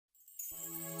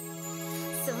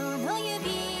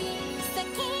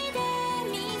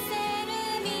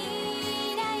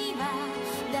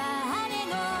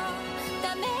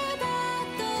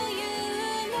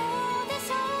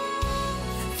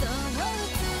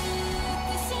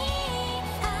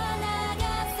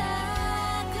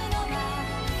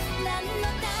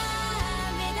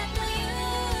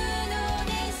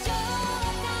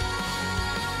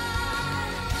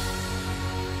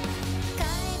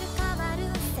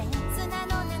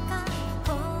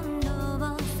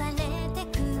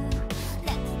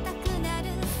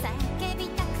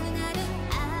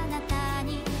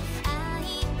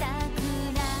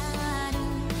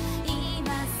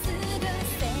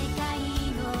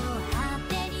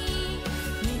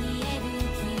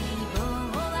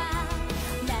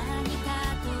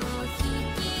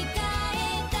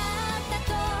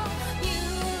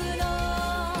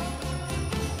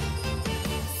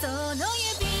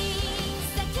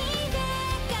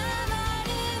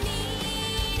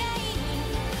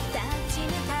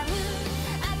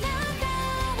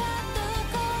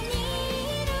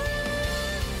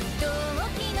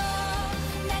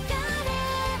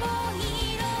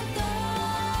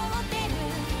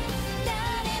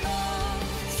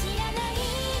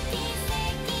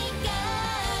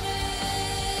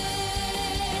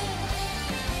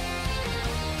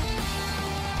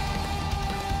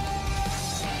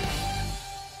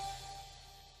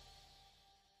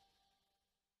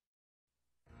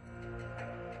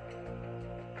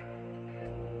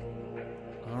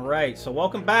Alright, so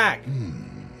welcome back,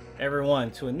 everyone,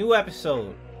 to a new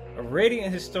episode of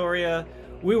Radiant Historia.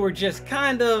 We were just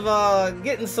kind of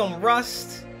getting some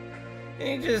rust,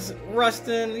 and just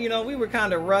rusting, you know, we were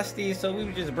kind of rusty, so we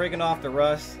were just breaking off the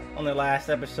rust on the last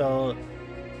episode.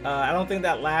 I don't think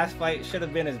that last fight should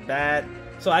have been as bad,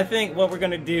 so I think what we're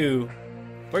going to do,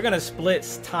 we're going to split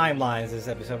timelines this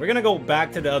episode. We're going to go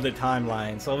back to the other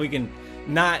timeline so we can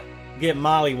not get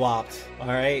mollywopped.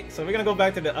 Alright, so we're gonna go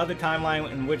back to the other timeline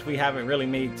in which we haven't really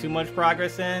made too much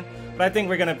progress in, but I think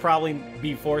we're gonna probably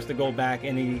be forced to go back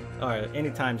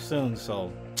anytime soon,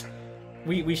 so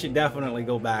we should definitely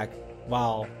go back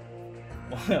while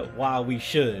we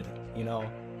should, you know.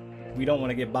 We don't want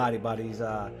to get bodied by these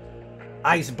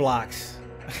ice blocks.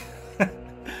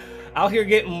 Out here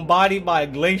getting bodied by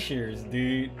glaciers,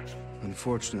 dude.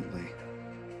 Unfortunately,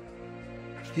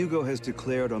 Hugo has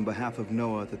declared on behalf of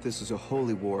Noah that this is a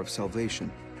holy war of salvation.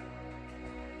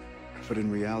 But in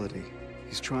reality,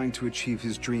 he's trying to achieve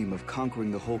his dream of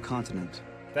conquering the whole continent.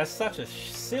 That's such a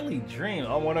silly dream.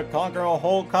 I want to conquer a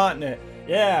whole continent.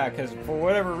 Yeah, because for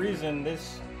whatever reason,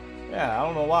 I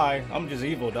don't know why. I'm just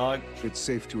evil, dog. It's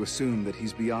safe to assume that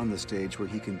he's beyond the stage where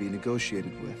he can be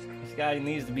negotiated with. This guy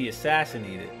needs to be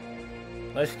assassinated.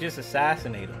 Let's just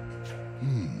assassinate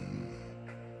him.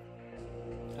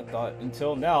 I thought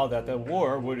until now that the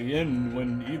war would end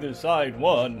when either side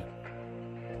won.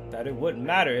 That it wouldn't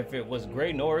matter if it was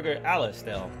Grey Norg or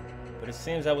Alistel. But it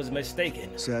seems I was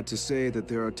mistaken. Sad to say that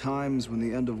there are times when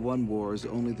the end of one war is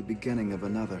only the beginning of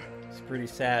another. It's pretty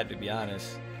sad, to be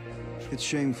honest. It's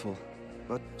shameful,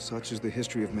 but such is the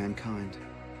history of mankind.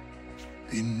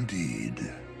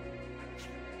 Indeed.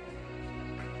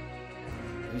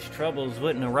 These troubles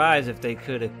wouldn't arise if they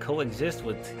could coexist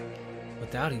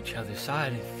without each other,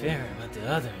 side and fear with the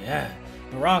other. Yeah.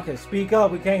 Barranca, speak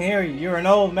up. We can't hear you. You're an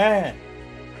old man.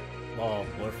 Well,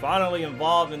 we're finally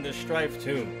involved in this strife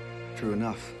too. True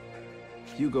enough.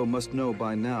 Hugo must know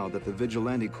by now that the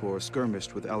Vigilante Corps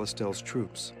skirmished with Alistel's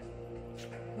troops.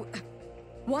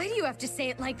 Why do you have to say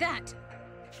it like that?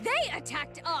 They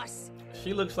attacked us!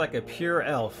 She looks like a pure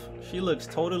elf. She looks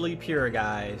totally pure,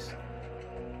 guys.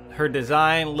 Her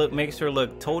design makes her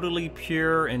look totally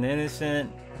pure and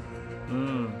innocent.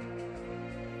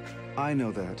 I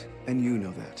know that, and you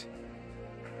know that.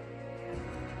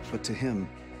 But to him,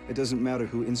 it doesn't matter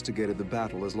who instigated the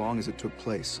battle as long as it took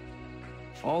place.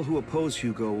 All who oppose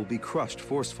Hugo will be crushed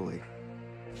forcefully.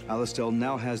 Alistel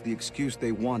now has the excuse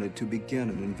they wanted to begin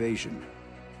an invasion.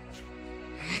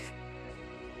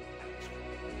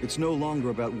 It's no longer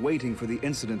about waiting for the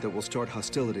incident that will start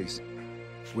hostilities.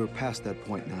 We're past that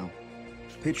point now.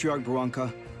 Patriarch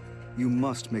Barranca, you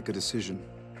must make a decision.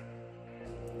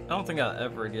 I don't think I'll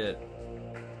ever get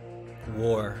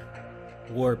war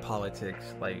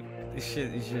politics. Like, this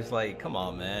shit is just like, come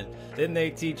on, man. Didn't they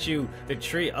teach you to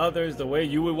treat others the way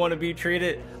you would want to be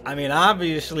treated? I mean,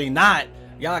 obviously not.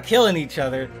 Y'all killing each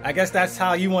other. I guess that's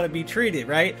how you want to be treated,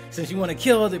 right? Since you want to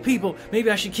kill other people,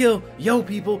 maybe I should kill your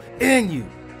people and you.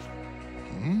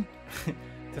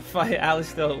 To fight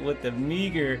Alistel with the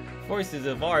meager forces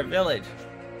of our village.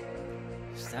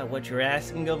 Is that what you're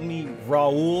asking of me,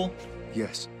 Raoul?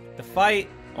 Yes. The fight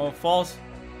on false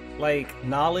like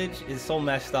knowledge is so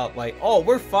messed up. Like, oh,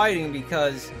 we're fighting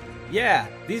because, yeah,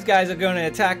 these guys are gonna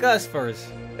attack us first.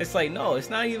 It's like, no, it's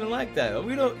not even like that.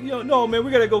 We don't, no, man,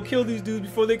 we gotta go kill these dudes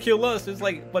before they kill us. It's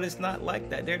like, but it's not like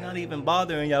that. They're not even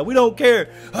bothering y'all. We don't care.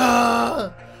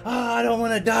 I don't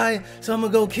want to die, so I'm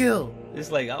gonna go kill.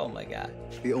 It's like, oh my god.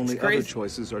 The only other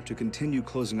choices are to continue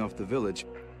closing off the village,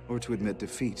 or to admit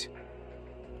defeat.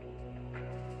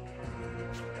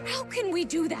 How can we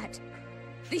do that?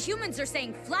 The humans are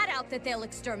saying flat out that they'll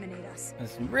exterminate us.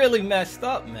 It's really messed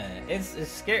up, man. It's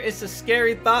scary. It's a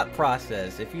scary thought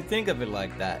process if you think of it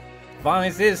like that.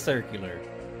 Violence is circular.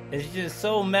 It's just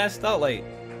so messed up. Like,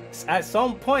 at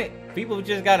some point, people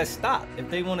just gotta stop if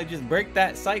they want to just break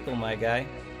that cycle, my guy.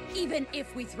 Even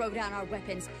if we throw down our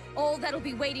weapons, all that'll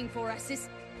be waiting for us is...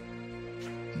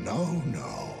 No,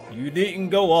 no. You didn't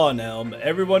go on, Elm.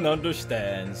 Everyone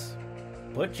understands.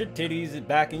 Put your titties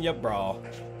back in your bra.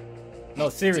 No,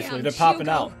 seriously, they're popping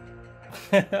out.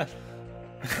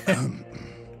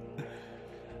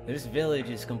 This village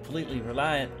is completely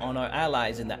reliant on our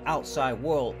allies in the outside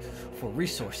world for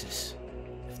resources.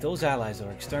 If those allies are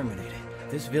exterminated,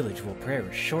 this village will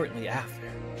perish shortly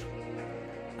after.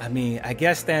 I mean, I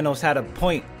guess Thanos had a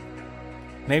point.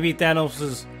 Maybe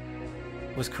Thanos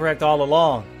was correct all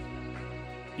along.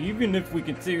 Even if we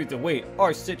continue to wait,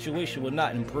 our situation will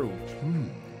not improve.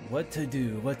 What to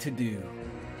do? What to do?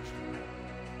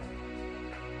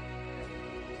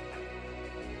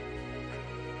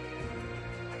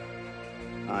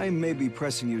 I may be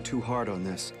pressing you too hard on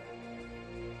this.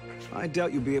 I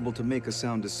doubt you'll be able to make a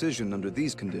sound decision under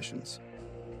these conditions.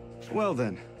 Well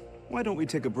then, why don't we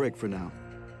take a break for now?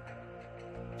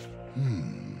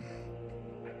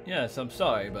 Yes, I'm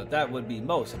sorry, but that would be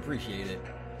most appreciated.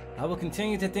 I will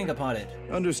continue to think upon it.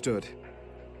 Understood.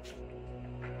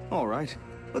 All right,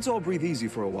 let's all breathe easy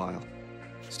for a while.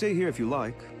 Stay here if you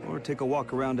like, or take a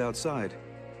walk around outside.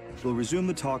 We'll resume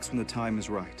the talks when the time is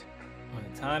right. When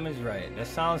the time is right. That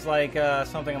sounds like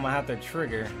something I'm gonna have to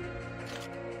trigger.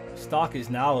 Stock is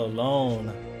now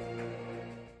alone.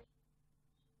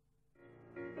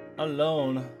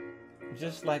 Alone.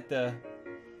 Just like the,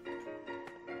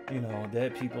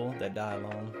 dead people that die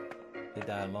alone. They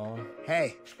die alone.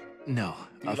 Hey. No,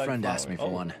 a friend asked me for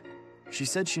one. She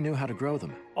said she knew how to grow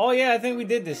them. Oh yeah, I think we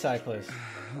did this side quest.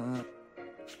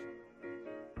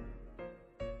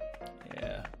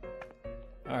 Yeah.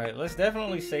 Alright, let's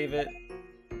definitely save it.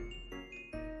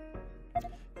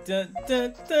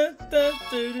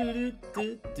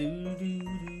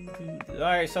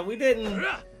 Alright, so we didn't,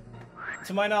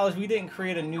 to my knowledge, we didn't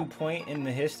create a new point in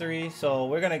the history, so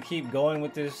we're gonna keep going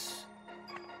with this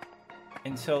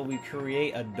until we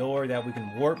create a door that we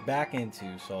can warp back into.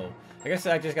 So I guess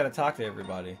I just gotta talk to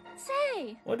everybody.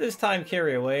 Say! What does time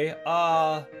carry away?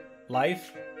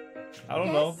 Life? I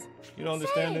don't know. You don't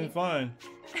understand, then fine.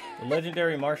 The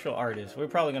legendary martial artist. We're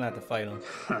probably gonna have to fight him.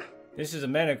 This is a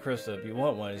mana crystal. If you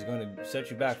want one, it's going to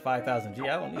set you back 5,000 G.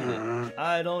 I don't need it.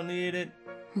 I don't need it.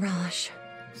 Rosh.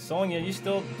 Sonya, you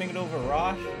still thinking over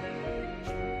Rosh?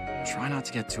 Try not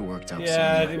to get too worked up,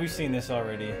 Yeah, Sonya. we've seen this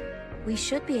already. We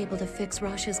should be able to fix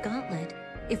Rosh's gauntlet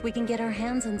if we can get our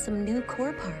hands on some new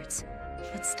core parts.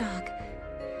 But Stock,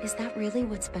 is that really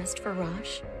what's best for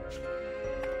Rosh?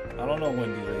 I don't know,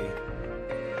 Wendy Lee.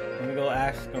 Let me go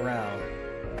ask around.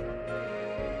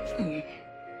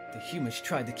 The humans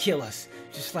tried to kill us,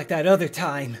 just like that other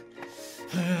time.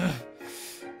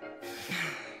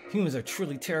 Humans are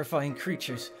truly terrifying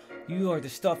creatures. You are the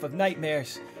stuff of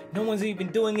nightmares. No one's even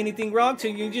doing anything wrong to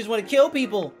you. You just want to kill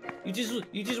people. You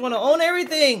just want to own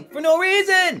everything for no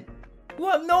reason. You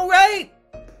have no right.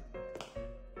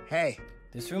 Hey.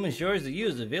 This room is yours to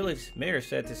use. The village mayor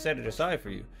said to set it aside for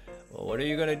you. Well, what are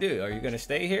you gonna do? Are you gonna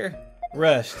stay here?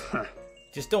 Rest.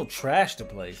 Just don't trash the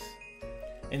place.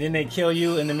 And then they kill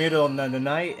you in the middle of the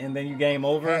night, and then you game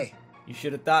over. Hey. You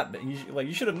should have thought that.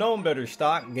 You should have known better.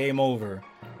 Stock, game over.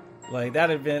 Like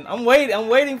that'd have been. I'm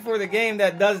waiting for the game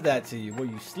that does that to you, where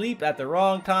you sleep at the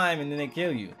wrong time and then they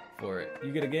kill you for it.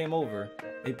 You get a game over.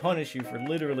 They punish you for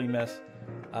literally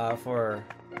for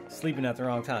sleeping at the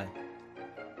wrong time.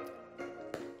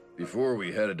 Before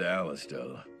we headed to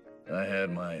Alistel, I had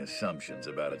my assumptions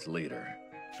about its leader.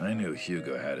 I knew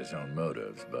Hugo had his own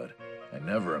motives, but I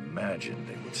never imagined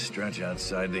they would stretch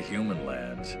outside the human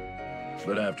lands.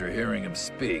 But after hearing him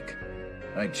speak,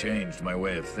 I changed my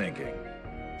way of thinking.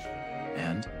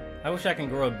 And? I wish I can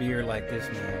grow a beard like this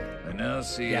man. I now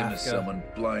see him as someone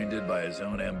blinded by his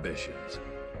own ambitions.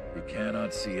 He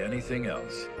cannot see anything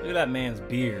else. Look at that man's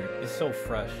beard. It's so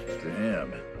fresh. To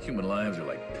him, human lives are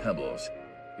like pebbles.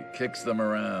 He kicks them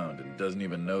around and doesn't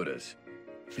even notice.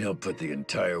 He'll put the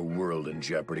entire world in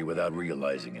jeopardy without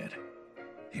realizing it.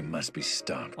 He must be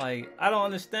stopped. Like, I don't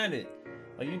understand it.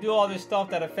 Like, you do all this stuff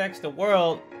that affects the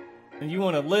world, and you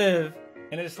want to live,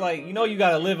 and it's like, you know you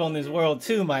gotta live on this world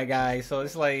too, my guy. So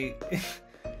it's like,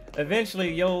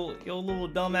 eventually, your little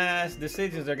dumbass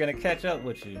decisions are gonna catch up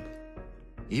with you.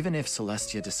 Even if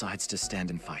Celestia decides to stand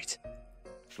and fight,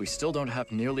 we still don't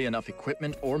have nearly enough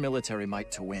equipment or military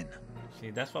might to win. See,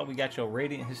 that's why we got your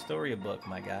Radiant Historia book,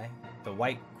 my guy. The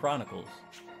White Chronicles.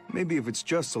 Maybe if it's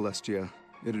just Celestia,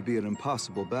 it'd be an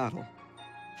impossible battle.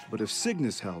 But if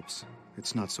Cygnus helps,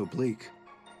 it's not so bleak.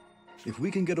 If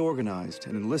we can get organized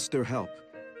and enlist their help,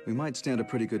 we might stand a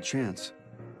pretty good chance.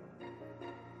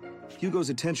 Hugo's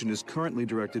attention is currently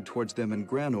directed towards them in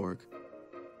Granorg.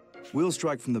 We'll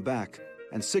strike from the back,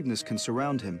 and Cygnus can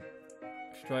surround him.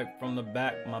 Strike from the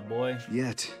back, my boy.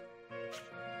 Yet.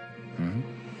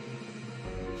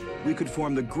 We could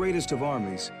form the greatest of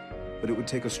armies, but it would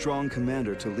take a strong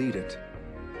commander to lead it.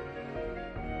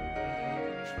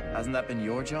 Hasn't that been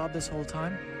your job this whole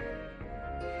time?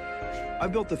 I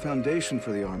built the foundation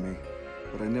for the army,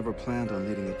 but I never planned on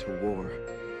leading it to war.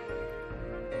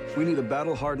 We need a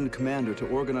battle-hardened commander to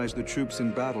organize the troops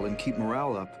in battle and keep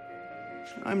morale up.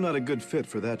 I'm not a good fit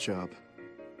for that job.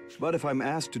 But if I'm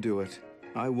asked to do it,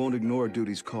 I won't ignore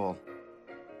duty's call.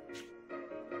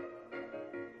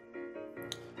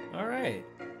 Alright.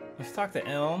 Let's talk to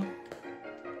Elm.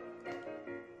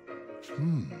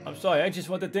 I'm sorry, I just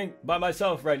want to think by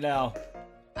myself right now.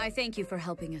 I thank you for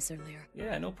helping us earlier.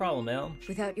 Yeah, no problem, Elm.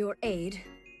 Without your aid,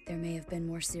 there may have been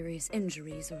more serious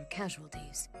injuries or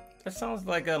casualties. That sounds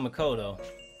like Makoto.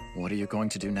 What are you going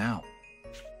to do now?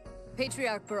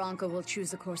 Patriarch Barranca will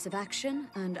choose a course of action,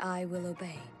 and I will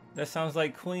obey. That sounds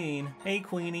like Queen. Hey,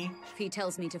 Queenie. If he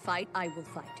tells me to fight, I will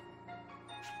fight.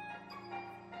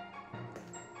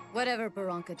 Whatever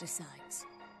Barranca decides,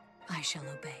 I shall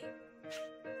obey.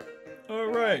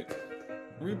 Alright.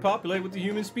 Repopulate with the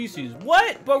human species.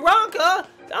 What? Barranca?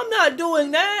 I'm not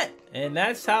doing that! And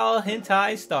that's how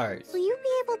hentai starts. Will you be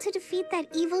able to defeat that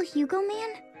evil Hugo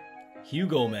man?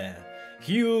 Hugo man.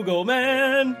 Hugo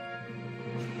man!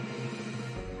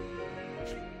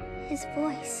 His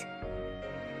voice.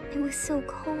 It was so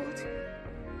cold.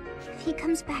 If he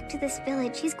comes back to this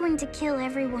village, he's going to kill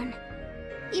everyone.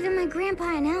 Even my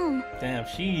grandpa and Elm. Damn,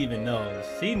 she even knows.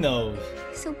 She knows.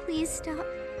 So please stop.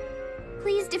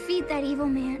 Please defeat that evil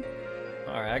man.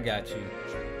 Alright, I got you.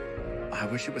 I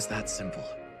wish it was that simple,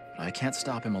 but I can't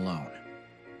stop him alone.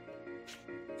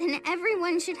 Then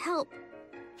everyone should help.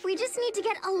 We just need to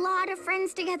get a lot of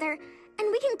friends together,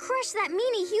 and we can crush that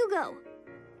meanie Hugo.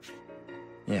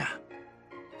 Yeah.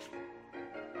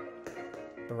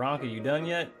 Barranca, you done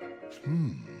yet?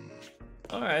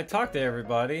 Alright, talk to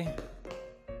everybody.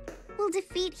 We'll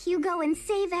defeat Hugo and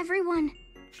save everyone.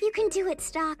 You can do it,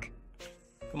 Stock.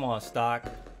 Come on, Stock.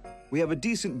 We have a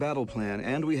decent battle plan,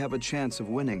 and we have a chance of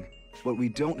winning. What we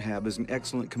don't have is an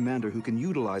excellent commander who can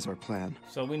utilize our plan.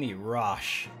 So we need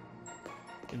Rosh.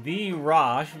 The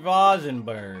Rosh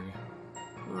Rosenberg.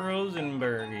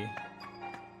 Rosenbergy.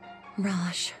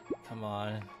 Rosh. Come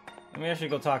on. Let me actually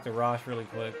go talk to Rosh really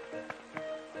quick.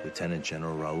 Lieutenant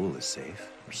General Raoul is safe,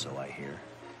 or so I hear.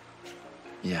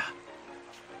 Yeah.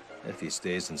 If he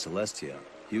stays in Celestia,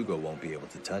 Hugo won't be able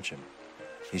to touch him.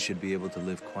 He should be able to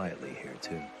live quietly here,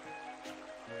 too.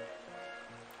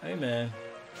 Hey, man.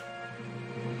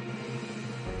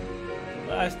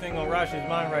 The last thing on Rosh's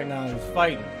mind right now is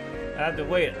fighting. I have to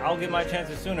wait. I'll get my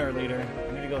chances sooner or later.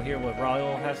 I need to go hear what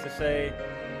Raoul has to say.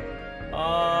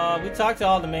 We talked to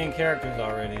all the main characters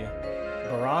already.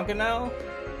 Barranca now?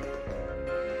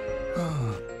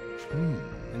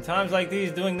 In times like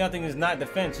these, doing nothing is not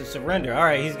defense, it's surrender.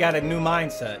 Alright, he's got a new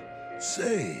mindset.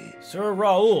 Say. Sir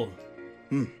Raoul.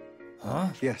 Huh?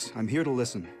 Yes, I'm here to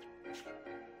listen.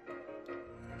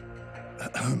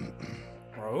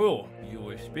 Raoul, you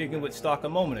were speaking with Stock a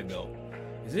moment ago.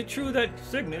 Is it true that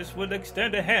Cygnus would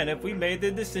extend a hand if we made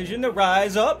the decision to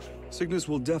rise up? Cygnus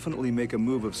will definitely make a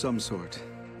move of some sort.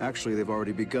 Actually, they've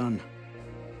already begun.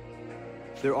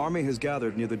 Their army has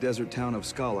gathered near the desert town of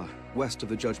Scala, west of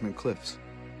the Judgment Cliffs.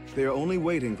 They are only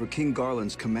waiting for King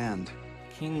Garland's command.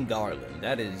 King Garland,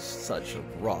 that is such a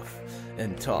rough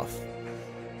and tough.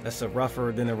 That's a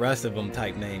rougher than the rest of them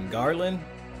type name. Garland?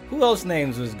 Who else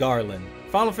names was Garland?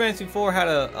 Final Fantasy IV had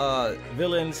a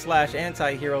villain slash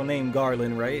anti-hero named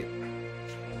Garland, right?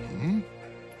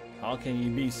 How can you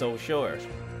be so sure?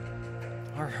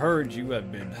 I heard you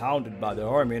have been hounded by the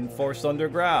army and forced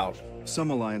underground. Some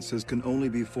alliances can only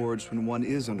be forged when one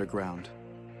is underground.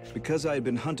 Because I had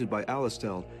been hunted by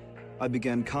Alistel, I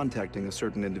began contacting a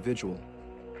certain individual.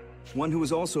 One who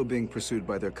was also being pursued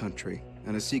by their country,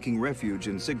 and is seeking refuge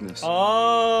in Cygnus.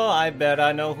 Oh, I bet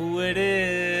I know who it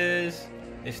is.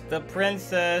 It's the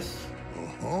princess.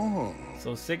 Oh.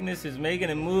 So Cygnus is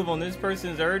making a move on this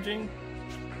person's urging?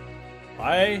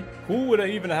 Who would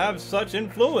even have such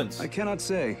influence? I cannot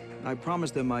say. I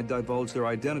promised them I'd divulge their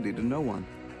identity to no one.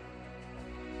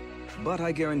 But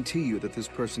I guarantee you that this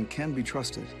person can be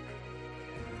trusted.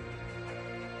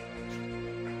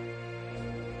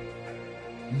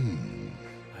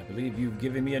 I believe you've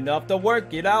given me enough to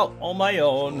work it out on my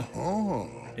own. Oh.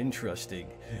 Interesting.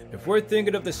 If we're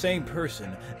thinking of the same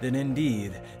person, then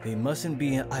indeed, they mustn't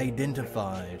be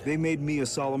identified. They made me a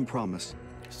solemn promise.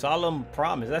 Solemn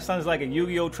promise? That sounds like a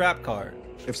Yu-Gi-Oh! Trap card.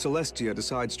 If Celestia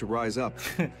decides to rise up,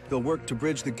 they'll work to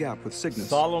bridge the gap with Cygnus.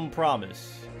 Solemn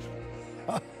promise.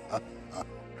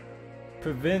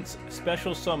 Prevents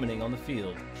special summoning on the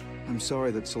field. I'm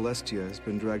sorry that Celestia has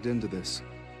been dragged into this.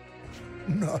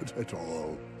 Not at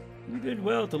all. You did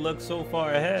well to look so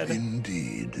far ahead.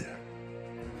 Indeed.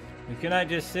 We cannot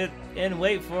just sit and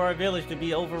wait for our village to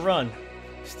be overrun.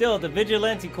 Still, the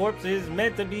Vigilante Corps is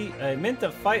meant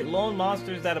to fight lone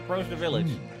monsters that approach the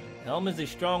village. Helm is a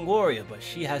strong warrior, but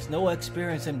she has no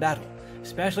experience in battle,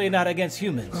 especially not against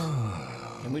humans.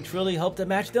 Can we truly hope to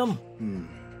match them?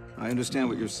 I understand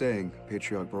what you're saying,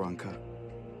 Patriarch Barranca.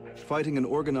 Fighting an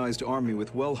organized army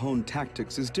with well-honed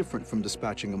tactics is different from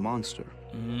dispatching a monster.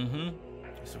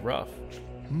 It's rough.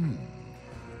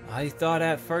 I thought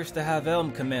at first to have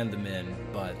Elm command the men,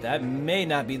 but that may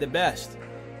not be the best.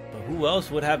 But who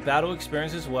else would have battle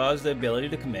experience as well as the ability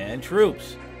to command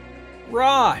troops?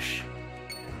 Rosh!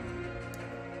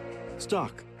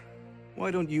 Stock,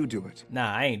 why don't you do it?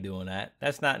 Nah, I ain't doing that.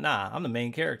 I'm the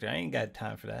main character. I ain't got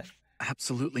time for that.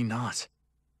 Absolutely not.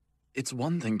 It's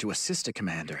one thing to assist a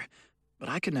commander, but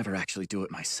I could never actually do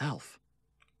it myself.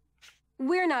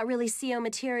 We're not really CO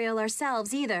material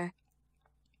ourselves either.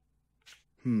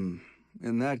 In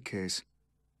that case,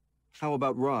 how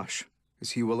about Rosh?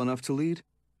 Is he well enough to lead?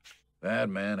 That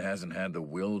man hasn't had the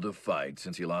will to fight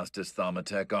since he lost his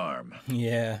Thaumatek arm.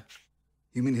 Yeah.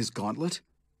 You mean his gauntlet?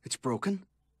 It's broken?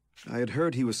 I had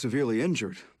heard he was severely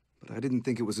injured, but I didn't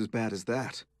think it was as bad as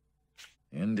that.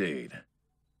 Indeed.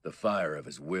 The fire of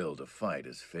his will to fight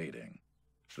is fading.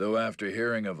 Though after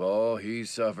hearing of all he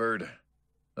suffered,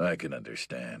 I can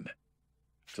understand.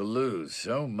 To lose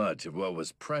so much of what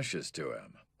was precious to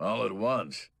him, all at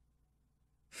once.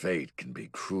 Fate can be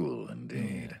cruel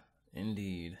indeed. Yeah,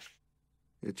 indeed.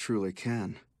 It truly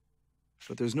can.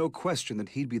 But there's no question that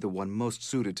he'd be the one most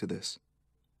suited to this.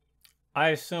 I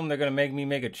assume they're going to make me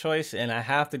make a choice, and I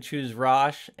have to choose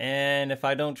Rosh, and if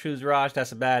I don't choose Rosh,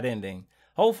 that's a bad ending.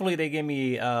 Hopefully they give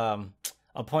me a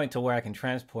point to where I can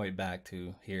transport back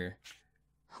to here.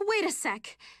 Wait a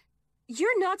sec.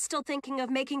 You're not still thinking of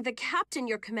making the captain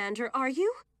your commander, are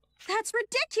you? That's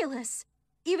ridiculous.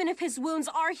 Even if his wounds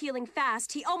are healing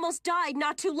fast, he almost died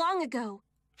not too long ago.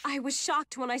 I was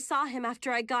shocked when I saw him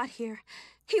after I got here.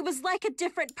 He was like a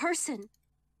different person.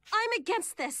 I'm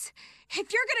against this.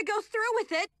 If you're gonna go through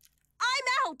with it,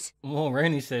 I'm out! Well,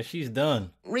 Rainey says she's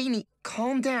done. Rainey,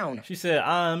 calm down. She said,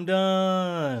 I'm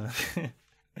done.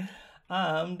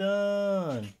 I'm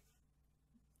done.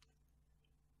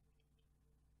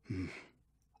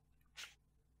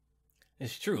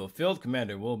 It's true, a field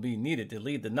commander will be needed to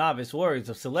lead the novice warriors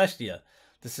of Celestia.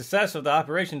 The success of the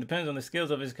operation depends on the skills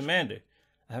of his commander.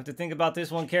 I have to think about this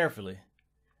one carefully.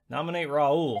 Nominate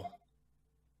Raul.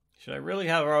 Should I really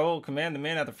have Raul command the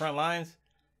men at the front lines?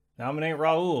 Nominate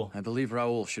Raul. I believe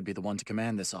Raul should be the one to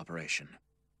command this operation.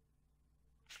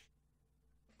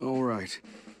 All right.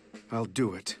 I'll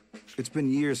do it. It's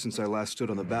been years since I last stood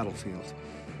on the battlefield.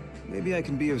 Maybe I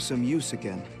can be of some use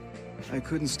again. I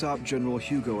couldn't stop General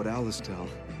Hugo at Alistel,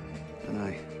 and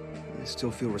I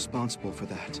still feel responsible for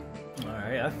that.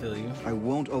 Alright, I feel you. I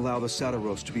won't allow the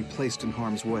Satiros to be placed in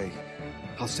harm's way.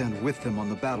 I'll stand with them on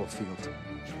the battlefield.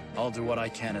 I'll do what I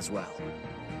can as well.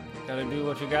 Gotta do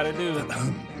what you gotta do.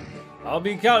 I'll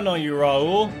be counting on you,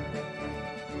 Raul.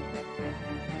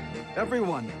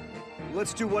 Everyone,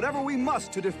 let's do whatever we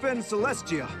must to defend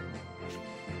Celestia.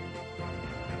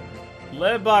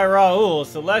 Led by Raul,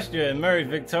 Celestia emerged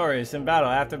victorious in battle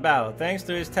after battle thanks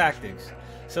to his tactics.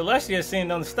 Celestia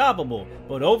seemed unstoppable,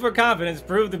 but overconfidence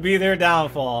proved to be their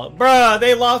downfall. Bruh,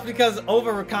 they lost because of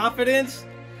overconfidence?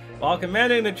 While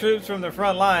commanding the troops from the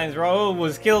front lines, Raul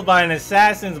was killed by an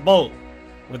assassin's bolt.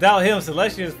 Without him,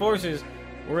 Celestia's forces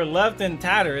were left in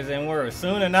tatters and were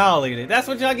soon annihilated. That's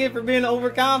what y'all get for being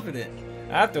overconfident.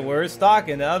 Afterwards, Stock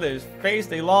and the others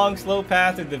faced a long, slow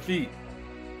path to defeat.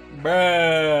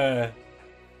 Bruh.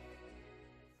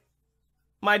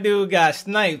 My dude got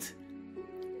sniped.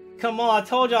 Come on, I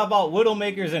told y'all about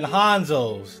Widowmakers and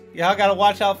Hanzos. Y'all gotta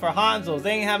watch out for Hanzos.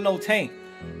 They ain't have no tank.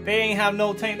 They ain't have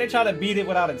no tank. They try to beat it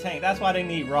without a tank. That's why they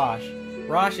need Rosh.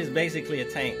 Rosh is basically a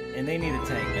tank, and they need a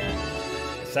tank, man.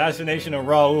 Assassination of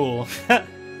Raul.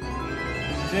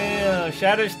 Damn,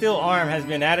 Shattered Steel Arm has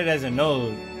been added as a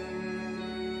node.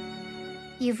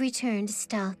 You've returned,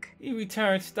 Stock. You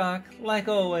returned, Stock, like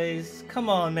always. Come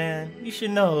on, man. You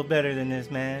should know better than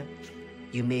this, man.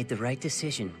 You made the right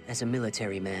decision as a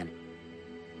military man.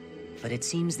 But it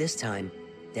seems this time,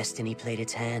 destiny played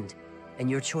its hand, and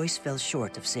your choice fell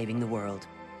short of saving the world.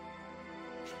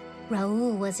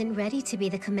 Raul wasn't ready to be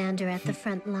the commander at the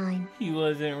front line. He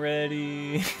wasn't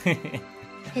ready.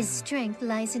 His strength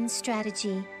lies in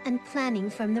strategy and planning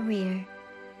from the rear.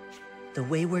 The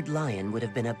Wayward Lion would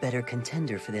have been a better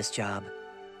contender for this job,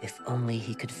 if only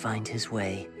he could find his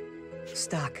way.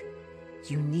 Stock,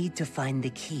 you need to find the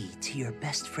key to your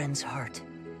best friend's heart.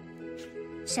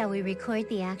 Shall we record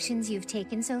the actions you've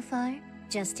taken so far,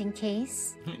 just in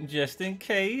case? Just in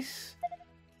case?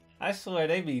 I swear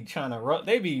they be trying to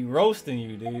they be roasting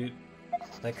you, dude.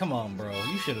 Like, come on, bro.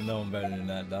 You should have known better than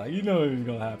that, dog. You know it was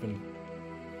gonna happen.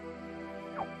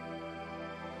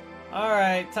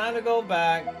 Alright, time to go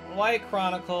back. White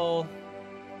Chronicle.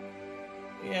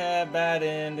 Yeah, bad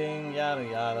ending, yada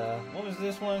yada. What was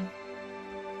this one?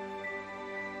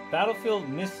 Battlefield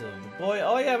Missive. The boy.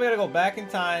 Oh yeah, we gotta go back in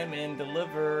time and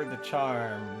deliver the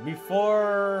charm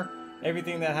before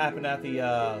everything that happened at the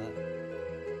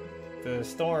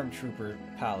Stormtrooper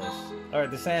Palace or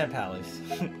the Sand Palace.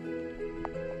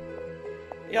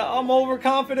 Yeah, I'm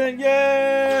overconfident.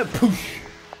 Yeah, poosh,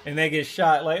 and they get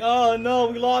shot. Like, oh no,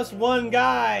 we lost one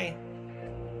guy.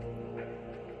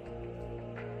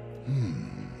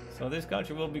 So this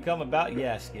country will become about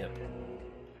Skip.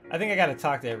 I think I gotta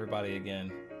talk to everybody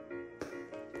again.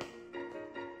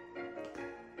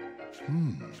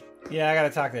 Yeah, I gotta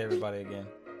talk to everybody again.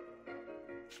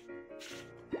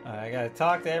 I gotta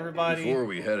talk to everybody. Before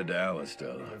we headed to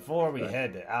Alistel. Before we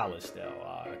head to Alistel.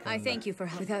 I thank you for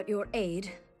help. Without your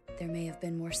aid, there may have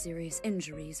been more serious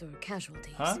injuries or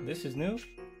casualties. Huh? This is new?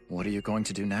 What are you going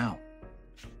to do now?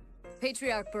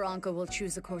 Patriarch Barranca will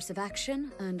choose a course of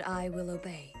action, and I will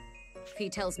obey. If he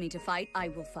tells me to fight, I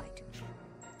will fight.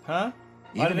 Huh?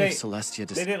 Even if Celestia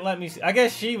they didn't let me see. I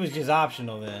guess she was just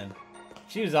optional then.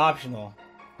 She was optional.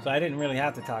 So I didn't really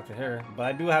have to talk to her. But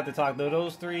I do have to talk to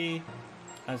those three,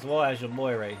 as well as your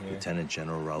boy right here. Lieutenant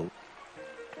General Raul.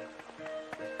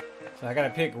 So I gotta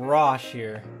pick Rosh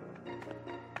here.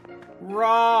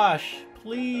 Rosh,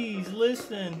 please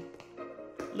listen.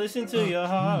 Listen to your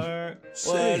heart.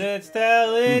 What it's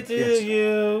telling to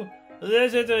you.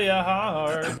 Listen to your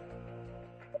heart.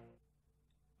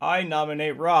 I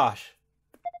nominate Rosh.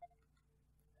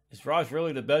 Is Rosh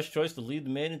really the best choice to lead the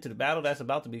men into the battle that's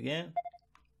about to begin?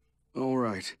 All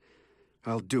right.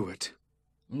 I'll do it.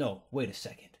 No, wait a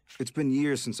second. It's been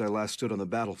years since I last stood on the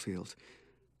battlefield.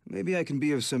 Maybe I can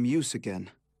be of some use again.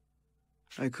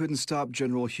 I couldn't stop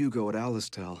General Hugo at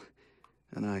Alistel,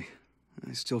 and I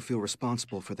still feel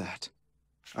responsible for that.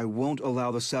 I won't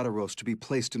allow the Sataros to be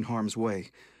placed in harm's way.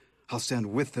 I'll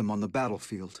stand with them on the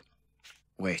battlefield.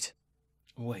 Wait.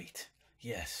 Wait.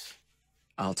 Yes.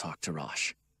 I'll talk to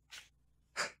Rosh.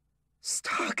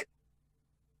 Stock!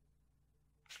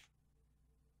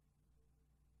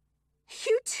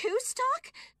 You too,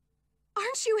 Stock?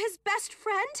 Aren't you his best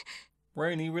friend?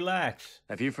 Rainy, relax.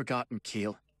 Have you forgotten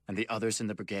Keel and the others in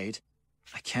the brigade?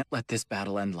 I can't let this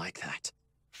battle end like that.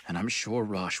 And I'm sure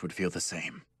Rosh would feel the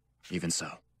same. Even so,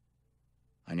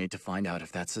 I need to find out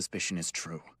if that suspicion is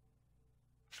true.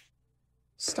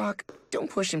 Stock,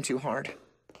 don't push him too hard.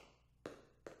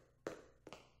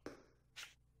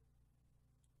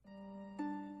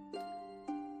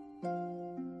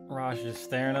 Rosh is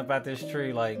staring up at this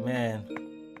tree like, man,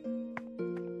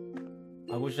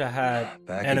 I wish I had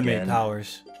animate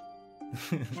powers.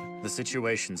 The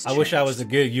situation's I wish I was a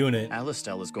good unit.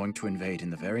 Alistel is going to invade in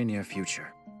the very near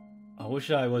future. I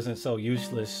wish I wasn't so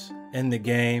useless in the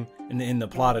game and in the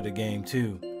plot of the game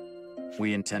too.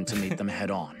 We intend to meet them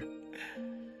head on.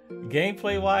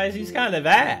 Gameplay wise, he's kind of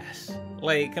ass.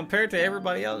 Like, compared to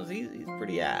everybody else, he's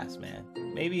pretty ass, man.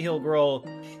 Maybe he'll grow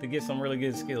to get some really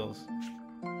good skills.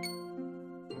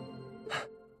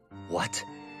 What?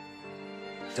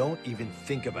 Don't even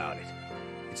think about it.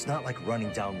 It's not like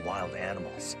running down wild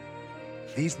animals.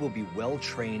 These will be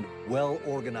well-trained,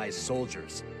 well-organized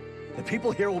soldiers. The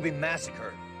people here will be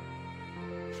massacred.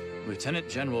 Lieutenant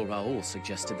General Raul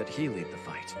suggested that he lead the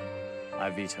fight. I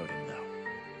vetoed him, though.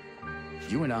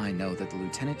 You and I know that the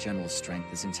Lieutenant General's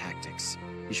strength is in tactics.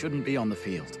 He shouldn't be on the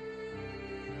field.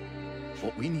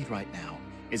 What we need right now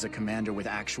is a commander with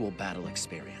actual battle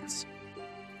experience.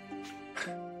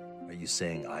 Are you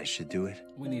saying I should do it?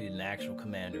 We needed an actual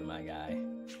commander, my guy.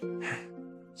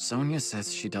 Sonya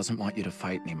says she doesn't want you to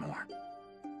fight anymore.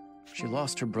 She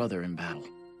lost her brother in battle.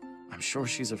 I'm sure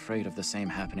she's afraid of the same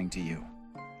happening to you.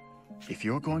 If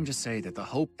you're going to say that the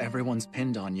hope everyone's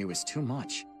pinned on you is too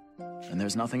much, then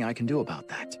there's nothing I can do about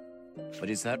that. But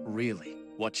is that really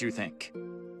what you think?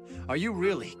 Are you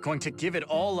really going to give it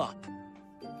all up?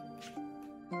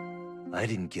 I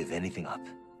didn't give anything up.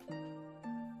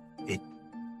 It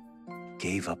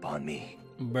gave up on me.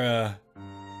 Bruh.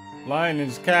 Lion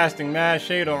is casting mad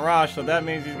shade on Rosh, so that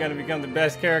means he's gonna become the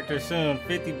best character soon.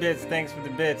 50 bits, thanks for the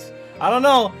bits. I don't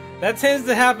know. That tends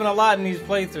to happen a lot in these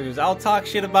playthroughs. I'll talk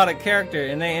shit about a character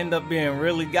and they end up being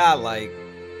really godlike.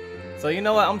 So you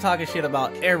know what? I'm talking shit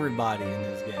about everybody in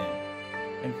this game.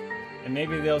 And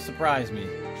maybe they'll surprise me.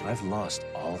 I've lost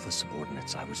all the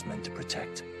subordinates I was meant to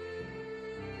protect.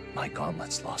 My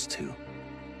gauntlet's lost too.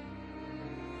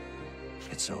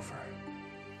 It's over.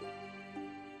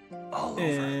 All over.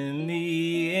 In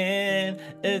the end,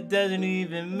 it doesn't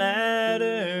even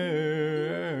matter.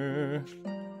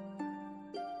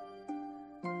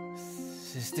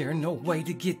 Is there no way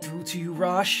to get through to you,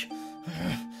 Rosh?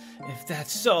 If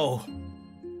that's so,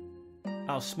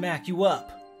 I'll smack you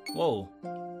up. Whoa.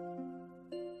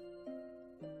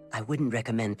 I wouldn't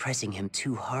recommend pressing him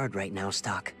too hard right now,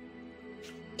 Stock.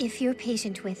 If you're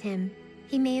patient with him,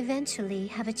 he may eventually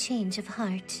have a change of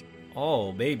heart.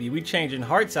 Oh, baby, we changing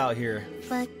hearts out here.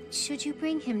 But should you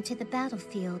bring him to the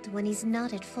battlefield when he's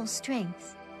not at full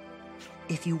strength?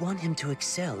 If you want him to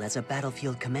excel as a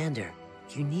battlefield commander,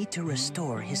 you need to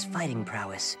restore his fighting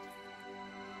prowess.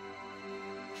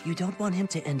 You don't want him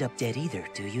to end up dead either,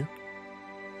 do you?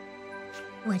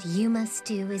 What you must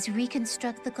do is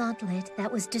reconstruct the gauntlet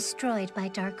that was destroyed by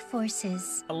dark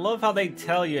forces. I love how they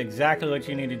tell you exactly what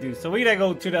you need to do. So we gotta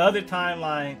go to the other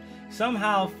timeline,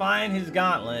 somehow find his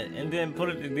gauntlet, and then put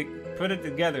it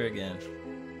together again.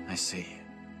 I see.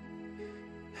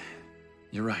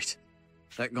 You're right.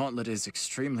 That gauntlet is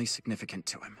extremely significant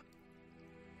to him.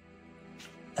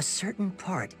 A certain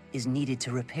part is needed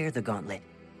to repair the gauntlet.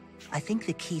 I think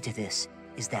the key to this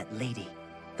is that lady.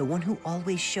 The one who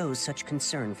always shows such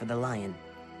concern for the lion.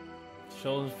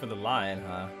 Shows for the lion,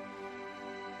 huh?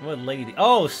 What lady?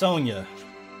 Oh, Sonya.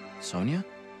 Sonya?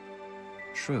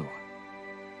 True.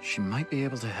 She might be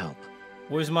able to help.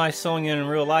 Where's my Sonya in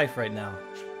real life right now?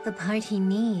 The part he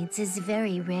needs is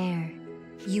very rare.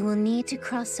 You will need to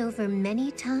cross over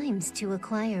many times to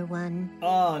acquire one.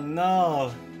 Oh,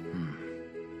 no.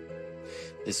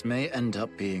 This may end up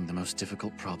being the most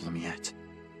difficult problem yet.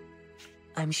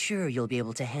 I'm sure you'll be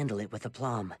able to handle it with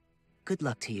aplomb. Good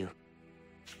luck to you.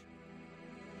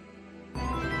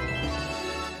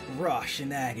 Rosh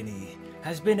in agony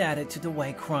has been added to the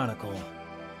White Chronicle.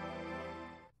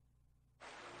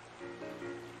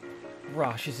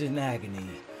 Rosh is in agony.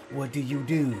 What do?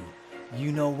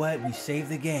 You know what? We save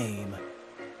the game.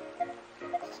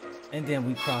 And then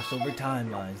we cross over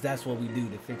timelines. That's what we do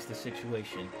to fix the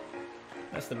situation.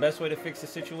 That's the best way to fix the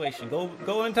situation.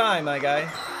 Go in time, my guy.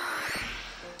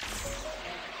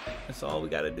 That's all we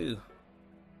gotta do.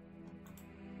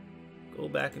 Go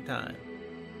back in time.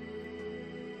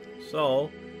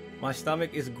 So, my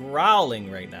stomach is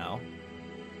growling right now.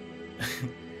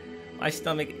 My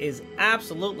stomach is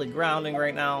absolutely growling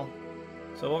right now.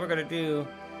 So what we're gonna do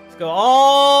is go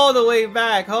all the way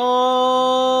back.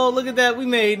 Oh, look at that. We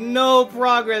made no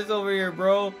progress over here,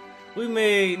 bro. We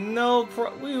made no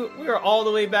we are all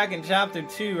the way back in chapter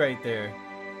 2 right there.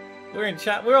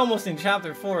 We're almost in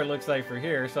chapter 4, it looks like, for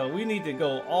here. So we need to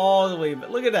go all the way back.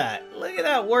 Look at that. Look at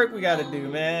that work we gotta do,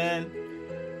 man.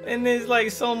 And there's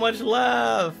like so much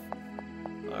left.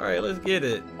 Alright, let's get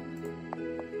it.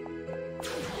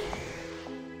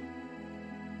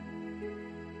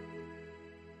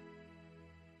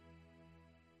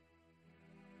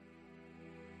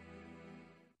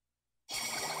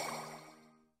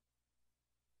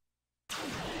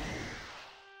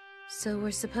 So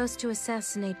we're supposed to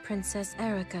assassinate Princess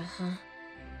Erica, huh?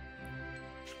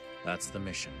 That's the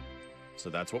mission.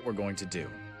 So that's what we're going to do.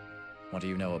 What do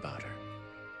you know about her?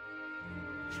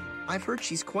 I've heard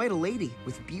she's quite a lady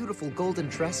with beautiful golden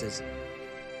tresses.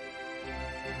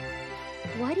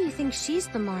 Why do you think she's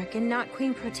the mark and not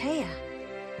Queen Protea?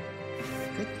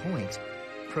 Good point.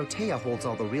 Protea holds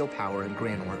all the real power in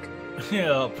Granwork.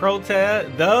 Yeah, Protea,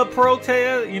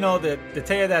 you know, the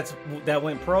Tea that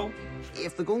went pro.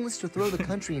 If the goal is to throw the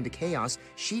country into chaos,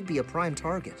 she'd be a prime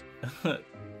target.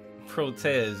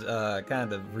 Protea is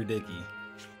kind of ridiculous.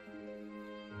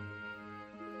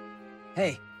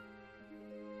 Hey.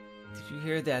 Did you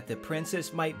hear that? The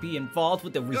princess might be involved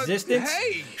with the resistance?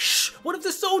 Hey! Shh! What if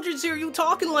the soldiers hear you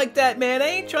talking like that, man? I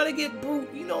ain't trying to get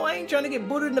I ain't trying to get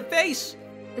booted in the face.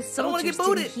 The I don't want to soldiers get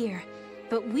booted. didn't hear,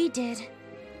 but we did.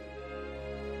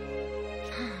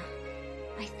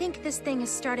 I think this thing is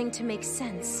starting to make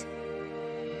sense.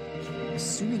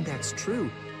 Assuming that's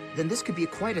true, then this could be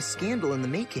quite a scandal in the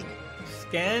making.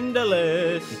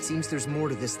 Scandalous. It seems there's more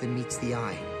to this than meets the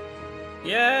eye.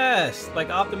 Yes, like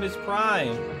Optimus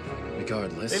Prime.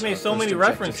 Regardless, they made our so first many objective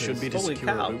references. should be to Holy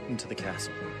secure cow. a route into the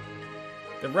castle.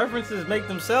 The references make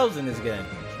themselves in this game.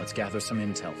 Let's gather some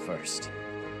intel first.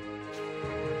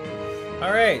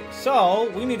 Alright,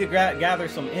 so we need to gather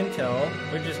some intel.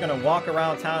 We're just gonna walk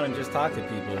around town and just talk to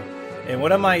people. And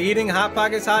what am I eating? Hot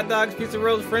Pockets, hot dogs, pizza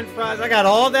rolls, french fries. I got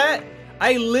all that.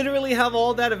 I literally have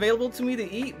all that available to me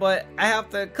to eat, but I have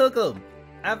to cook them.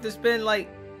 I have to spend like,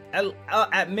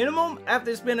 at minimum, I have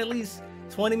to spend at least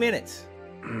 20 minutes.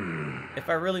 If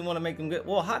I really want to make them good.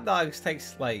 Well, hot dogs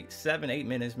takes like 7-8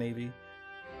 minutes maybe.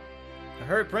 I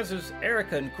heard Princess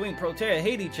Erica and Queen Protea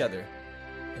hate each other.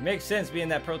 It makes sense being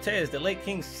that Protea is the late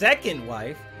king's second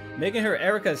wife, making her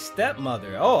Erica's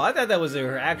stepmother. Oh, I thought that was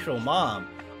her actual mom.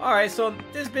 Alright, so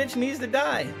this bitch needs to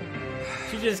die.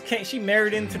 She just can't, she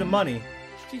married into the money.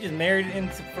 She just married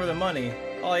into for the money.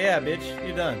 Oh yeah, bitch,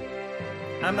 you're done.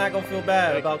 I'm not gonna feel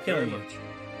bad about killing you.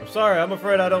 I'm sorry, I'm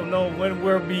afraid I don't know when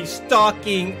we'll be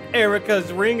stalking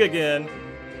Erica's ring again.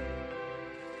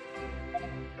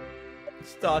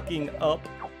 Stalking up.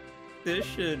 This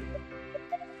should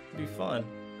be fun.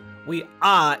 We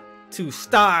ought to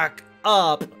stock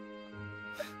up.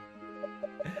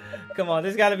 Come on,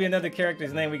 there's gotta be another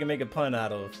character's name we can make a pun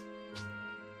out of.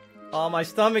 Oh, my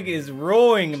stomach is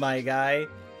roaring, my guy.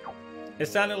 It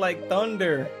sounded like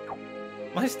thunder.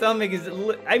 My stomach is...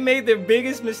 I made the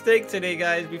biggest mistake today,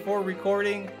 guys. Before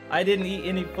recording, I didn't eat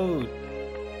any food.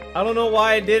 I don't know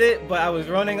why I did it, but I was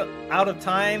running out of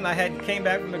time. I came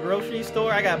back from the grocery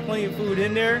store. I got plenty of food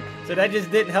in there, so that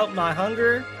just didn't help my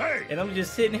hunger. And I'm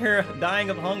just sitting here dying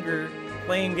of hunger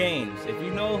playing games. If you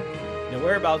know the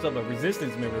whereabouts of a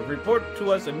resistance member, report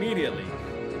to us immediately.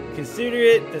 Consider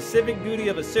it the civic duty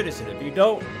of a citizen. If you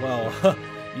don't, well,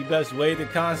 you best weigh the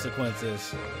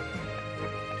consequences.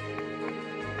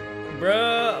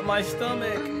 Bruh, my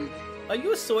stomach. Are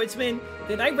you a swordsman?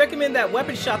 Then I recommend that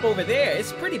weapon shop over there.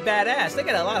 It's pretty badass. They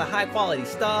got a lot of high quality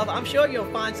stuff. I'm sure you'll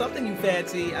find something you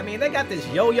fancy. I mean, they got this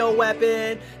yo-yo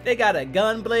weapon. They got a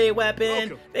gun blade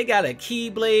weapon. They got a key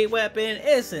blade weapon.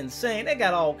 It's insane. They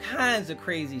got all kinds of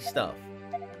crazy stuff.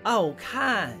 All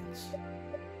kinds.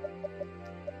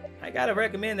 I gotta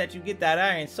recommend that you get that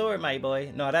iron sword, my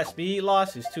boy. No, that speed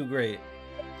loss is too great.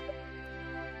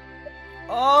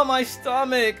 Oh, my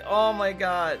stomach. Oh, my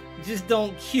God. Just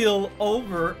don't keel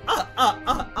over.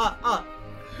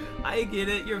 I get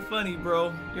it. You're funny,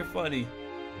 bro. You're funny.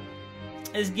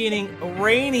 It's getting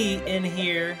rainy in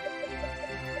here.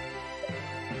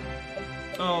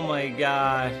 Oh, my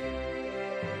God.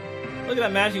 Look at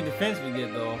that magic defense we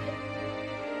get, though.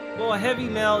 Well, a heavy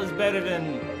mail is better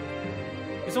than...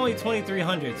 It's only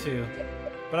 2,300, too.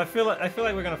 But I feel like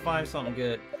we're going to find something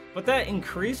good. But that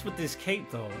increased with this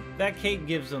cape, though. That cape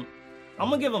gives them... I'm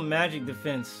going to give them magic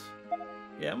defense.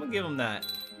 Yeah, I'm going to give them that.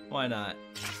 Why not?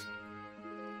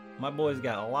 My boy's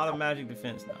got a lot of magic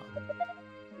defense now.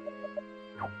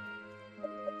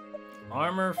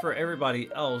 Armor for everybody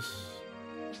else.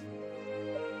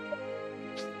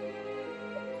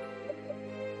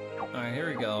 Alright,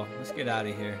 here we go. Let's get out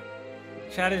of here.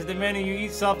 Chat is demanding you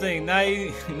eat something. Not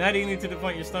eating to the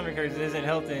point your stomach hurts isn't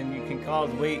healthy and you can cause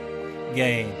weight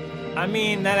gain. I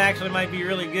mean, that actually might be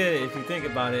really good if you think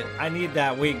about it. I need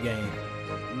that weight gain.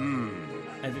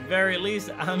 At the very least,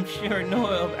 I'm sure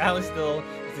Noah of Alistil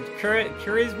is a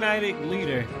charismatic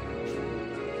leader.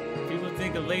 People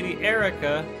think of Lady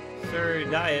Erica, Sir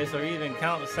Dias, or even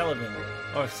Count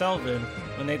Selvin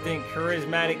when they think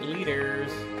charismatic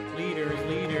leaders.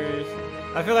 Leaders.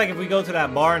 I feel like if we go to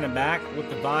that bar in the back with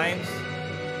the vines,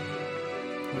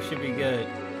 we should be good.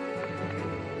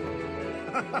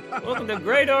 Welcome to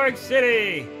Great Orc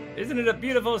City! Isn't it a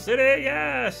beautiful city?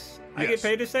 Yes! I get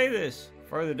paid to say this.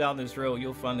 Further down this road,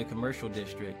 you'll find the commercial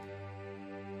district.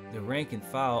 The rank and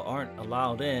file aren't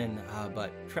allowed in,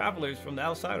 but travelers from the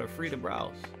outside are free to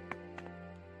browse.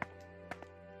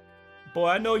 Boy,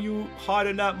 I know you hot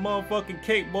in that motherfucking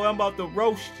cake, boy. I'm about to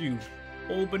roast you.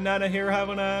 Old banana hair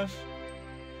having ass.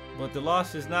 But the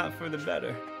loss is not for the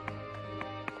better.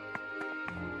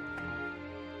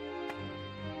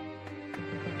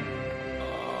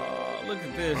 Oh, look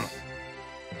at this.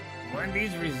 When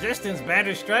these resistance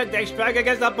bandits strike, they strike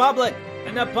against the public.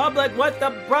 And the public brought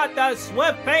the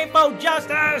swift, painful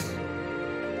justice.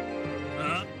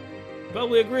 But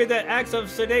we agree that acts of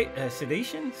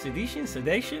sedation,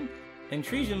 and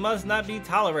treason must not be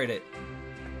tolerated.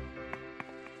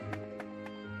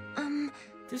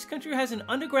 This country has an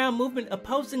underground movement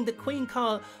opposing the Queen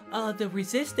called, the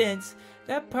Resistance.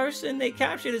 That person they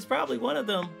captured is probably one of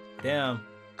them. Damn.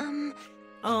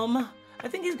 I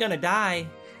think he's gonna die.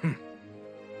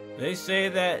 They say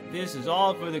that this is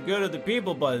all for the good of the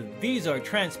people, but these are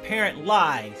transparent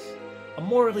lies. A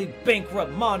morally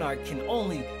bankrupt monarch can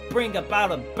only bring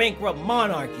about a bankrupt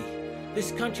monarchy.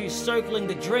 This country is circling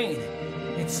the drain.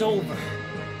 It's over.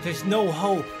 There's no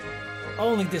hope.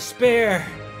 Only despair.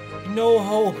 No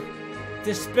hope.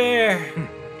 Despair.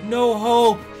 No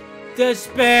hope.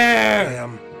 Despair.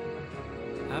 Damn.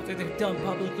 After they're done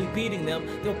publicly beating them,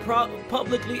 they'll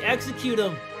publicly execute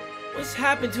them. What's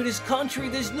happened to this country?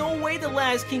 There's no way the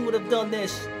last king would have done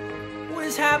this. What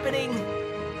is happening?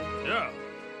 Yeah.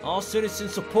 All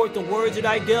citizens support the words and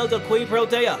ideals of Queen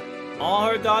Protea. All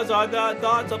her thoughts are the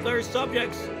thoughts of her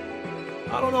subjects.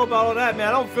 I don't know about all that, man.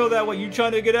 I don't feel that way. You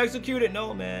trying to get executed?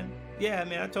 No, man. Yeah,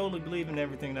 man, I totally believe in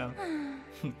everything now.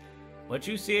 What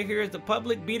you see here is the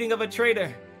public beating of a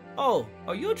traitor. Oh,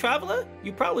 are you a traveler?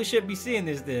 You probably should be seeing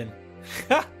this then.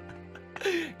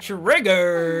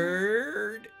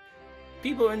 Triggered.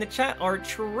 People in the chat are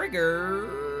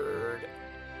triggered.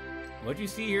 What you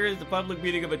see here is the public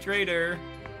beating of a traitor.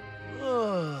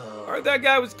 Heard that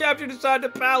guy was captured inside the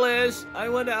palace. I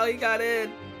wonder how he got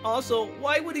in. Also,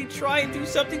 why would he try and do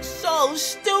something so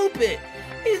stupid?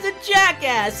 He's a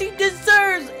jackass. He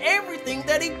deserves everything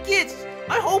that he gets.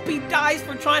 I hope he dies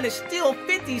for trying to steal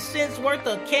 50 cents worth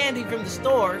of candy from the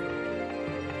store.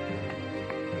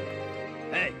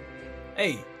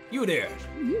 Hey, you there.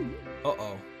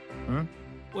 Uh-oh.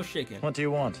 What's shaking? What do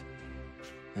you want?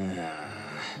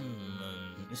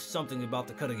 There's something about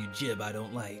the cut of your jib I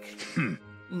don't like.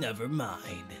 Never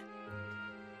mind.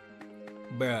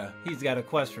 Bruh, he's got a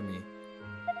quest for me.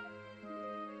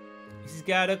 He's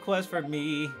got a quest for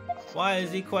me. Why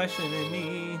is he questioning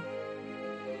me?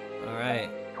 Alright.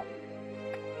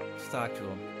 Let's talk to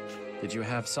him. Did you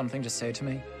have something to say to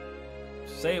me?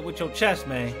 Say it with your chest,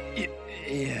 man.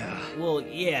 Yeah. Well,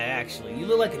 yeah, actually. You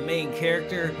look like a main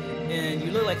character, and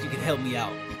you look like you can help me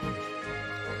out.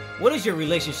 What is your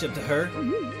relationship to her?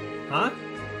 Huh?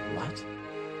 What?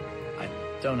 I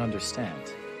don't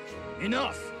understand.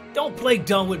 Enough! Don't play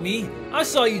dumb with me. I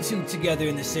saw you two together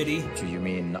in the city. Do you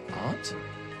mean Aunt?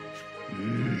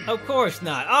 Of course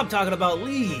not. I'm talking about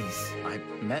Lise. I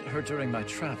met her during my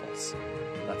travels.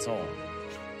 That's all.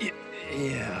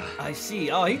 Yeah. I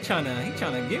see. Oh, he trying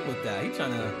to get with that. He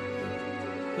trying to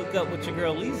hook up with your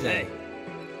girl Lise. Hey,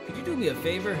 could you do me a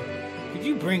favor? Could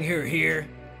you bring her here?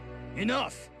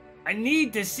 Enough! I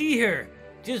need to see her.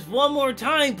 Just one more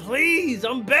time, please.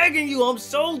 I'm begging you. I'm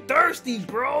so thirsty,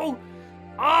 bro.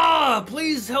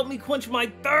 Please help me quench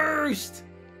my thirst.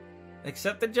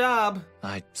 Accept the job.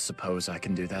 I suppose I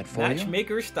can do that for you.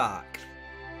 Matchmaker stock.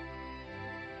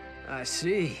 I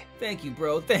see. Thank you,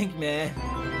 bro. Thank you, man.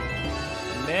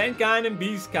 Mankind and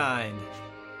beast kind.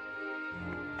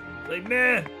 Like,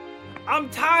 man, I'm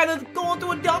tired of going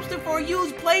through a dumpster for a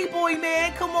used Playboy,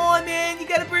 man. Come on, man. You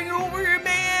gotta bring her over here,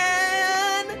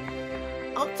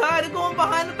 man. I'm tired of going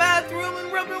behind the bathroom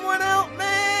and rubbing one out,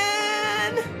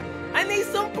 man. I need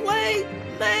some play,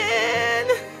 man.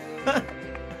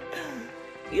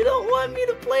 You don't want me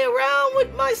to play around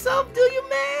with myself, do you,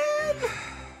 man?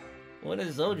 One of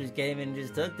the soldiers came in and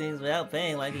just took things without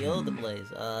paying like he owed the place.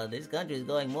 This country is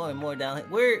going more and more down.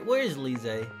 Where's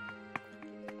Lise?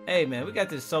 Hey, man, we got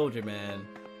this soldier, man.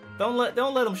 Don't let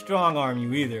him strong arm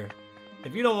you either.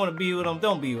 If you don't want to be with him,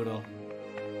 don't be with him.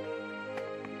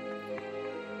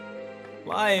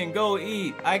 Lion, go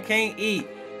eat. I can't eat.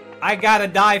 I gotta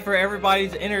die for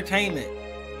everybody's entertainment.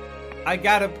 I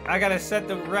gotta set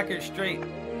the record straight.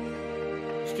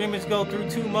 Streamers go through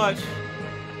too much.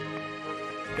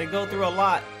 They go through a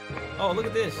lot. Oh, look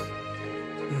at this.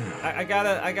 I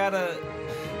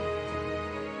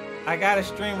gotta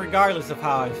stream regardless of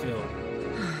how I feel.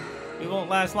 It won't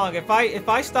last long. If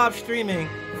I stop streaming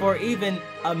for even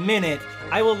a minute,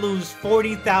 I will lose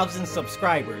 40,000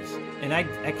 subscribers, and I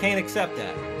can't accept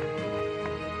that.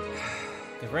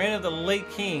 The reign of the late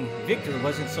king Victor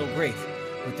wasn't so great,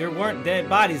 but there weren't dead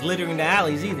bodies littering the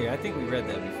alleys either. I think we read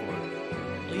that before.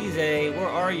 Lise, where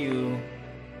are you?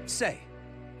 Say.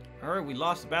 I heard we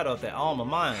lost the battle at that alma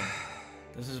mine.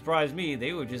 Doesn't surprise me.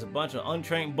 They were just a bunch of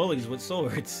untrained bullies with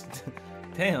swords.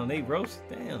 Damn, they roast.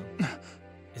 Damn.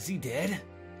 Is he dead?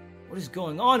 What is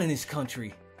going on in this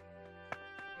country?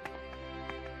 I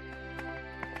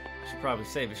should probably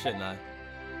save it, shouldn't I?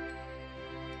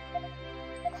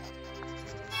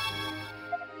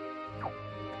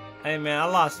 Hey man, I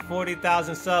lost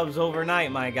 40,000 subs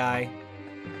overnight, my guy.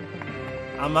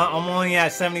 I'm only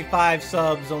at 75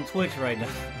 subs on Twitch right now.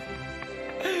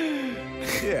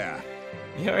 Yeah.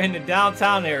 You're in the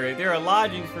downtown area. There are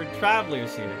lodgings for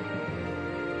travelers here.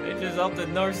 They're just up the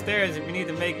north stairs if you need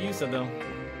to make use of them.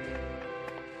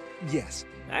 Yes.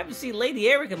 I haven't seen Lady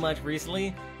Erica much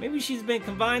recently. Maybe she's been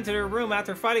confined to her room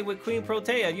after fighting with Queen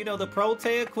Protea. You know the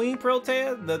Protea? Queen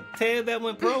Protea? The Tea that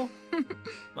went pro?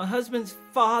 My husband's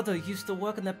father used to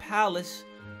work in the palace.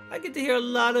 I get to hear a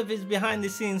lot of his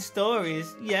behind-the-scenes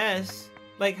stories, yes.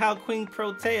 Like how Queen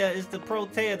Protea is the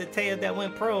Protea, the Tea that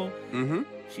went pro. Mm-hmm.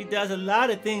 She does a lot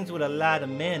of things with a lot of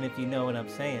men, if you know what I'm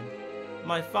saying.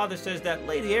 My father says that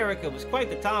Lady Erica was quite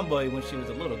the tomboy when she was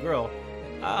a little girl.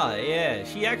 Ah, yeah,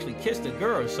 she actually kissed a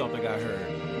girl or something, I heard.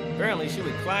 Apparently, she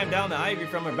would climb down the ivy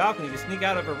from her balcony to sneak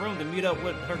out of her room to meet up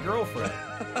with her girlfriend.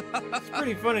 It's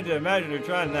pretty funny to imagine her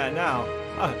trying that now.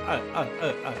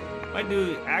 My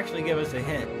dude actually gave us a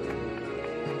hint.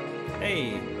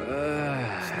 Hey,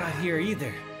 it's not here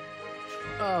either.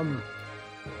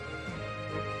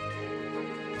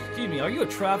 Excuse me, are you a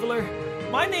traveler?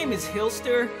 My name is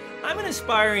Hilster. I'm an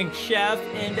aspiring chef,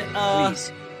 and,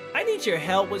 Please. I need your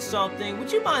help with something.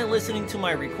 Would you mind listening to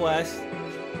my request?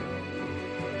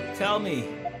 Tell me.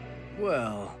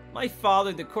 Well... My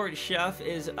father, the court chef,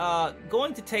 is,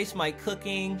 going to taste my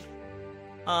cooking.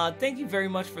 Thank you very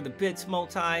much for the bits,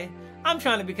 Motai. I'm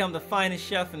trying to become the finest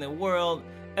chef in the world.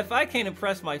 If I can't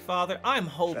impress my father, I'm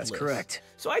hopeless. That's correct.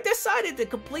 So I decided to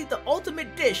complete the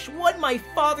ultimate dish, one my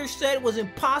father said was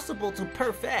impossible to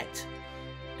perfect.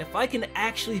 If I can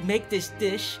actually make this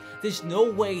dish, there's no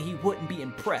way he wouldn't be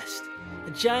impressed.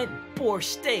 A giant boar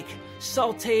steak,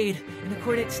 sauteed in a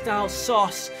cornet-style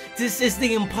sauce. This is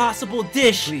the impossible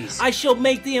dish. Please. I shall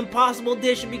make the impossible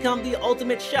dish and become the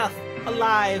ultimate chef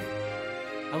alive.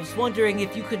 I was wondering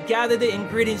if you could gather the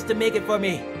ingredients to make it for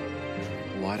me.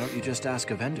 Why don't you just ask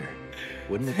a vendor?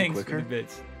 Wouldn't it be Thanks quicker? for the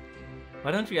bits.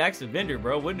 Why don't you ask a vendor,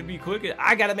 bro? Wouldn't it be quicker?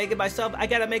 I gotta make it myself. I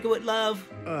gotta make it with love.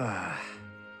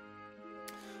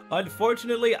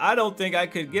 Unfortunately, I don't think I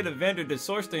could get a vendor to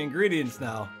source the ingredients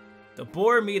now. The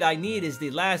boar meat I need is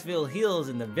the Lastville Hills,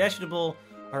 and the vegetable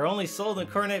are only sold in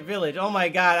Cornet Village. Oh my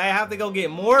god, I have to go get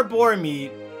more boar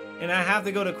meat, and I have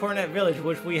to go to Cornet Village,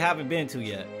 which we haven't been to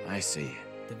yet. I see.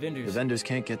 The vendors... The vendors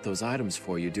can't get those items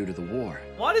for you due to the war.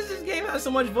 Why does this game have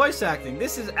so much voice acting?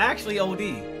 This is actually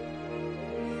OD.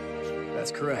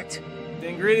 That's correct. The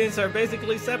ingredients are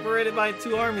basically separated by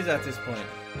two armies at this point.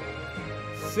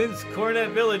 Since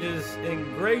Cornet Villages in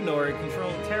Gregnor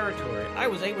controlled territory, I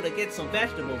was able to get some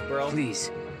vegetables, bro. Please.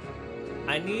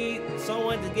 I need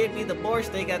someone to get me the boar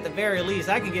steak at the very least.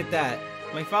 I can get that.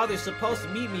 My father's supposed to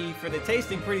meet me for the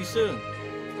tasting pretty soon.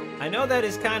 I know that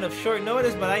is kind of short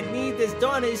notice, but I need this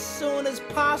done as soon as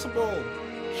possible.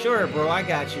 Sure, bro, I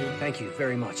got you. Thank you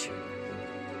very much.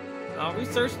 I'll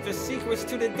research the secrets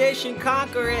to the dish and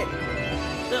conquer it.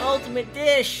 The ultimate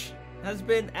dish has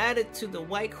been added to the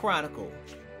White Chronicle.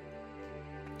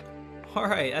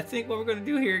 Alright, I think what we're going to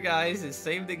do here, guys, is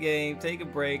save the game, take a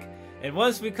break, and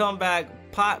once we come back,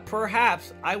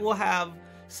 perhaps I will have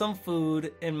some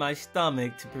food in my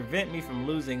stomach to prevent me from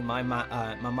losing my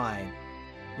mind.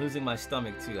 Losing my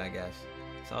stomach too, I guess.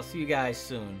 So I'll see you guys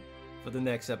soon for the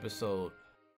next episode.